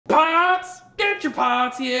Parts! Get your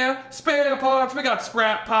parts here. Spare parts. We got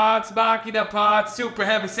scrap parts, Machina parts,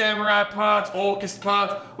 Superheavy samurai parts, Orcust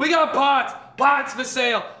parts. We got parts. Parts for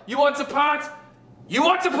sale. You want some parts? You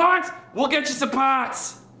want some parts? We'll get you some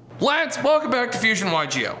parts. Lads, welcome back to Fusion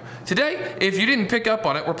YGO. Today, if you didn't pick up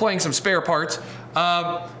on it, we're playing some spare parts.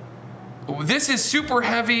 This is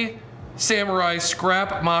Superheavy Samurai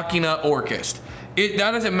Scrap Machina Orcust.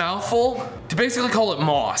 That is a mouthful to basically call it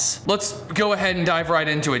moss. Let's go ahead and dive right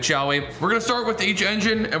into it, shall we? We're gonna start with each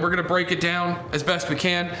engine and we're gonna break it down as best we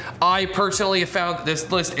can. I personally have found that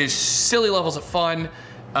this list is silly levels of fun.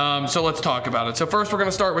 So let's talk about it. So first we're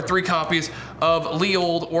gonna start with 3 copies of Lee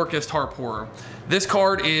Old Orcust Harp Horror. This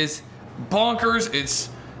card is bonkers.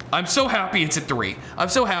 I'm so happy it's at 3. I'm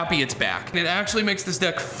so happy it's back. It actually makes this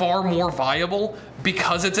deck far more viable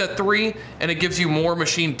because it's at 3, and it gives you more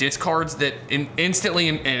machine discards that instantly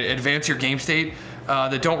advance your game state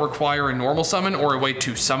that don't require a normal summon or a way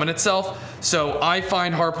to summon itself. So I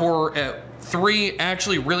find Harp Horror at 3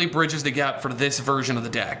 actually really bridges the gap for this version of the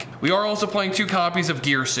deck. We are also playing 2 copies of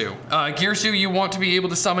Yugioh. Yugioh you want to be able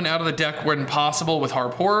to summon out of the deck when possible with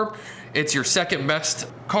Harp Horror. It's your second best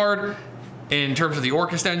card in terms of the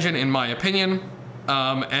Orcust engine, in my opinion.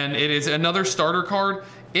 And it is another starter card.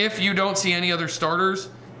 If you don't see any other starters,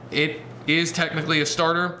 it is technically a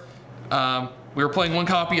starter. We were playing 1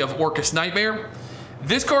 copy of Orcust Nightmare.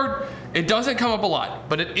 This card, it doesn't come up a lot,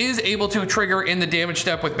 but it is able to trigger in the damage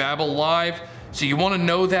step with Babel live. So you wanna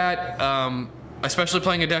know that, especially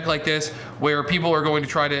playing a deck like this, where people are going to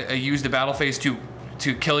try to use the battle phase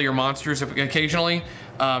to kill your monsters occasionally.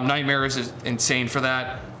 Nightmare is insane for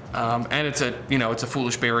that. And it's a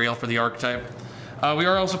foolish burial for the archetype. We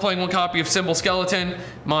are also playing 1 copy of Symbol Skeleton,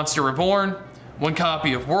 Monster Reborn, 1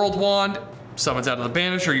 copy of World Wand, summons out of the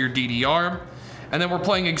banish or your DDR. And then we're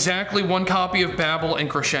playing exactly 1 copy of Babel and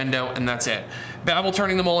Crescendo, and that's it. Babel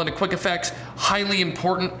turning them all into quick effects, highly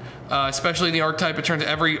important, especially in the archetype. It turns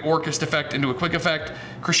every Orcust effect into a quick effect.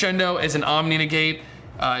 Crescendo is an Omni Negate.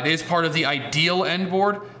 It is part of the ideal end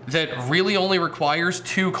board that really only requires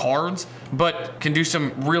 2 cards, but can do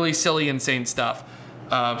some really silly, insane stuff.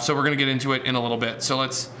 So we're gonna get into it in a little bit. So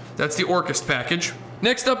that's the Orcust package.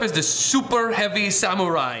 Next up is the Superheavy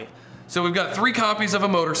Samurai. So we've got 3 copies of a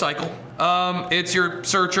motorcycle. It's your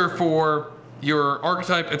searcher for your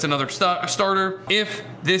archetype. It's another starter. If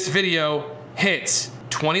this video hits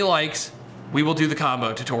 20 likes, we will do the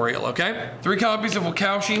combo tutorial, okay? 3 copies of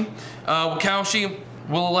Wakaushi. Wakaushi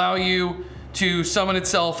will allow you to summon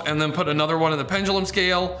itself and then put another one in the pendulum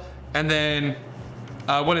scale, and then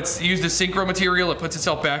when it's used as synchro material, it puts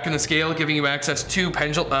itself back in the scale, giving you access to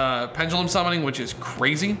pendulum summoning, which is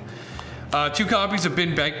crazy. 2 copies of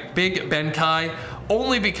Big Benkai,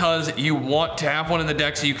 only because you want to have one in the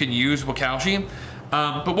deck so you can use Wakaushi.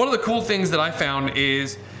 But one of the cool things that I found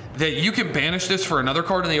is that you can banish this for another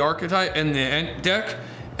card in the archetype in the deck,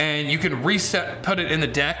 and you can put it in the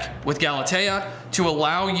deck with Galatea to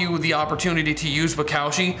allow you the opportunity to use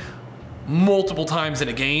Wakaushi multiple times in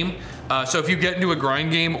a game. So if you get into a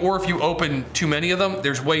grind game, or if you open too many of them,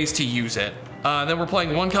 there's ways to use it. Then we're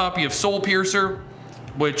playing 1 copy of Soul Piercer,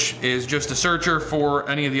 which is just a searcher for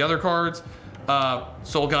any of the other cards.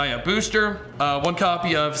 Soul Gaia Booster. 1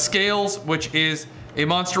 copy of Scales, which is a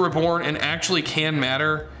Monster Reborn and actually can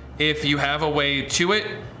matter if you have a way to it.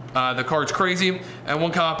 The card's crazy. And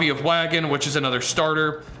 1 copy of Wagon, which is another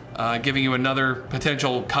starter, giving you another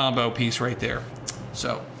potential combo piece right there.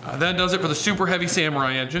 So that does it for the Superheavy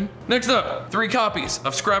Samurai engine. Next up, 3 copies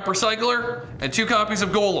of Scrap Recycler and 2 copies of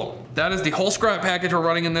Golem. That is the whole scrap package we're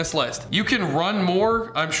running in this list. You can run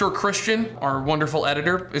more. I'm sure Christian, our wonderful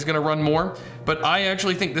editor, is gonna run more, but I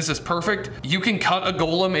actually think this is perfect. You can cut a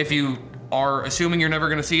Golem if you are assuming you're never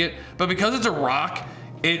gonna see it, but because it's a rock,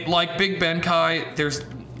 like Big Benkai,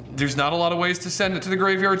 there's not a lot of ways to send it to the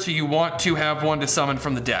graveyard, so you want to have one to summon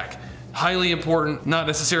from the deck. Highly important, not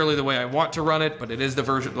necessarily the way I want to run it, but it is the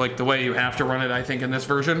version, like the way you have to run it, I think, in this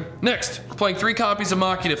version. Next, we're playing 3 copies of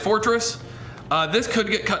Machina Fortress. This could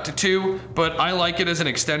get cut to 2, but I like it as an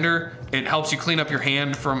extender. It helps you clean up your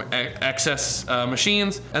hand from excess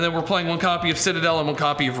machines. And then we're playing 1 copy of Citadel and 1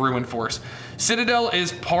 copy of Ruin Force. Citadel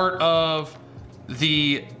is part of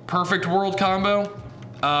the Perfect World combo.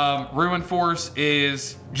 Ruin Force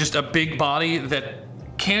is just a big body that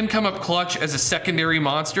can come up clutch as a secondary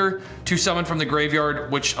monster to summon from the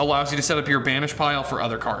graveyard, which allows you to set up your banish pile for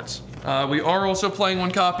other cards. We are also playing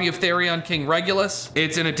 1 copy of Therion King Regulus.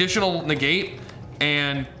 It's an additional negate,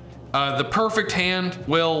 and the perfect hand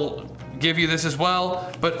will give you this as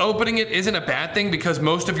well, but opening it isn't a bad thing because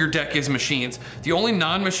most of your deck is machines. The only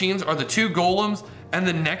non-machines are the 2 golems and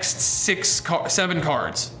the next 7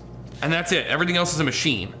 cards. and that's it. Everything else is a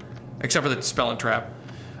machine, except for the Spell and Trap.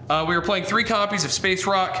 We were playing 3 copies of Space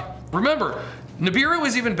Rock. Remember, Nibiru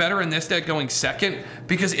is even better in this deck going second,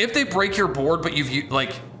 because if they break your board, but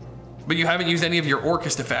you haven't used any of your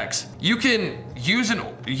Orcust effects, you can use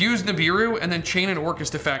Nibiru and then chain an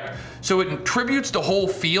Orcust effect, so it tributes the whole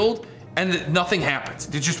field and nothing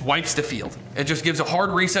happens. It just wipes the field. It just gives a hard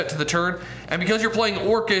reset to the turn, and because you're playing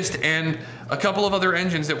Orcust and a couple of other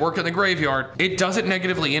engines that work in the graveyard, it doesn't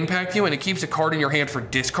negatively impact you, and it keeps a card in your hand for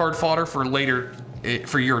discard fodder for later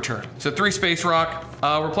for your turn. So 3 Space Rock.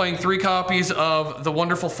 We're playing 3 copies of the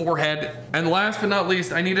wonderful 4-head. And last but not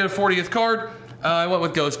least, I needed a 40th card. I went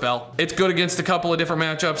with Ghost Bell. It's good against a couple of different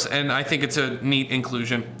matchups, and I think it's a neat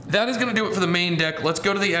inclusion. That is gonna do it for the main deck. Let's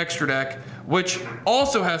go to the extra deck, which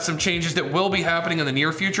also has some changes that will be happening in the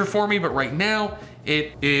near future for me, but right now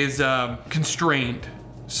it is constrained.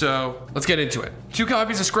 So let's get into it. 2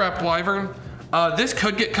 copies of Scrapped Wyvern. This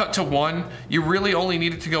could get cut to 1. You really only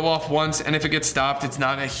need it to go off once, and if it gets stopped, it's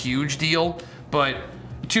not a huge deal, but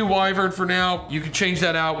 2 Wyvern for now. You can change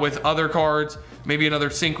that out with other cards, maybe another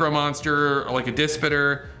Synchro monster, or like a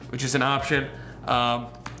Dispeter, which is an option.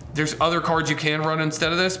 There's other cards you can run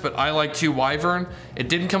instead of this, but I like 2 Wyvern. It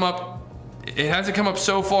hasn't come up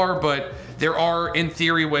so far, but there are, in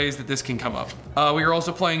theory, ways that this can come up. We are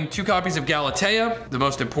also playing 2 copies of Galatea, the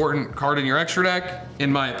most important card in your extra deck,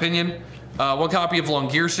 in my opinion. 1 copy of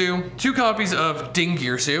Longirsu, 2 copies of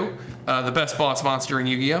Dingirsu, the best boss monster in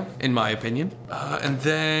Yu-Gi-Oh, in my opinion. And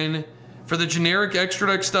then for the generic extra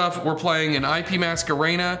deck stuff, we're playing an IP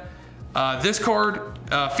Masquerena. This card,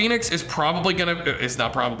 Phoenix, is probably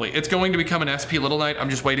it's going to become an SP Little Knight. I'm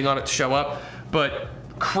just waiting on it to show up, but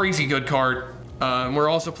crazy good card. We're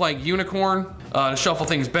also playing Unicorn to shuffle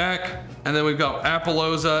things back. And then we've got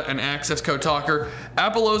Apollosa and Access Code Talker.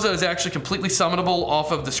 Apollosa is actually completely summonable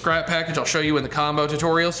off of the scrap package I'll show you in the combo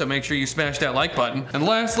tutorial, so make sure you smash that like button. And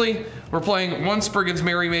lastly, we're playing 1 Spriggan's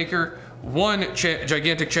Merrymaker, 1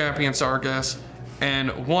 Gigantic Champion Sargas,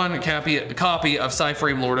 and 1 copy of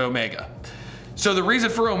Cyframe Lord Omega. So the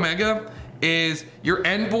reason for Omega is your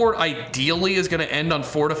end board ideally is gonna end on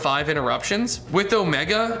 4 to 5 interruptions. With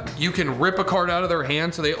Omega, you can rip a card out of their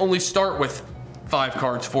hand, so they only start with 5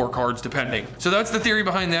 cards, 4 cards, depending. So that's the theory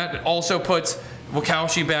behind that. It also puts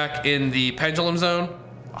Wakaushi back in the pendulum zone.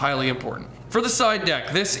 Highly important. For the side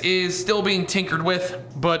deck, this is still being tinkered with,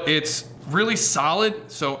 but it's really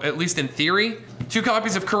solid, so at least in theory. 2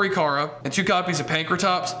 copies of Kurikara and 2 copies of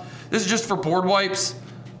Pankratops. This is just for board wipes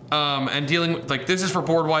and dealing with, this is for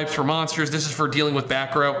board wipes for monsters. This is for dealing with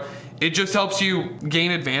back row. It just helps you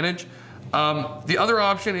gain advantage. The other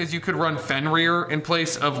option is you could run Fenrir in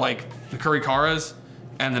place of the Kurikaras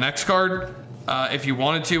and the next card if you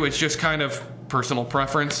wanted to. It's just kind of personal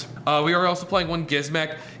preference. We are also playing 1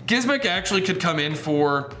 Gizmek. Gizmek actually could come in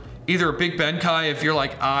for either a Big Benkai if you're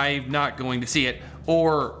like, I'm not going to see it,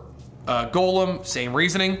 or Golem, same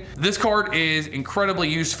reasoning. This card is incredibly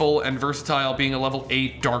useful and versatile, being a level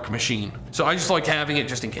 8 Dark Machine. So I just liked having it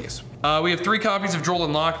just in case. We have 3 copies of Droll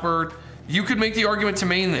and Lockbird. You could make the argument to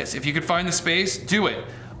main this. If you could find the space, do it.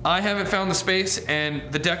 I haven't found the space,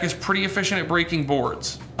 and the deck is pretty efficient at breaking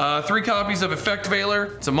boards. 3 copies of Effect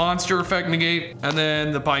Veiler. It's a monster effect negate, and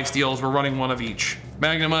then the Bysteals, we're running 1 of each.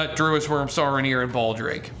 Magnemite, Druisworm, Saronir, and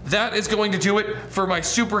Baldrake. That is going to do it for my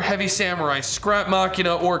super heavy samurai Scrap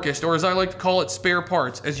Machina Orcust, or as I like to call it, spare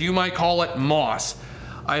parts, as you might call it, moss.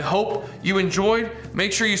 I hope you enjoyed.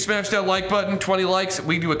 Make sure you smash that like button, 20 likes,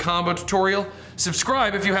 we do a combo tutorial.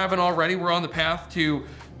 Subscribe if you haven't already. We're on the path to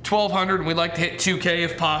 1,200, and we'd like to hit 2K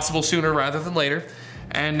if possible sooner rather than later.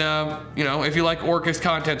 And you know, if you like Orcust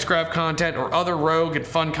content, scrap content, or other rogue and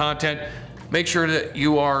fun content, make sure that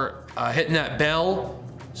you are hitting that bell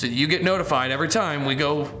so that you get notified every time we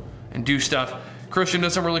go and do stuff. Christian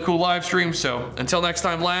does some really cool live streams, so until next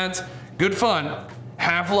time, lads, good fun,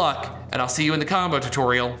 have luck, and I'll see you in the combo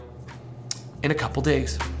tutorial in a couple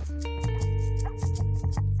days.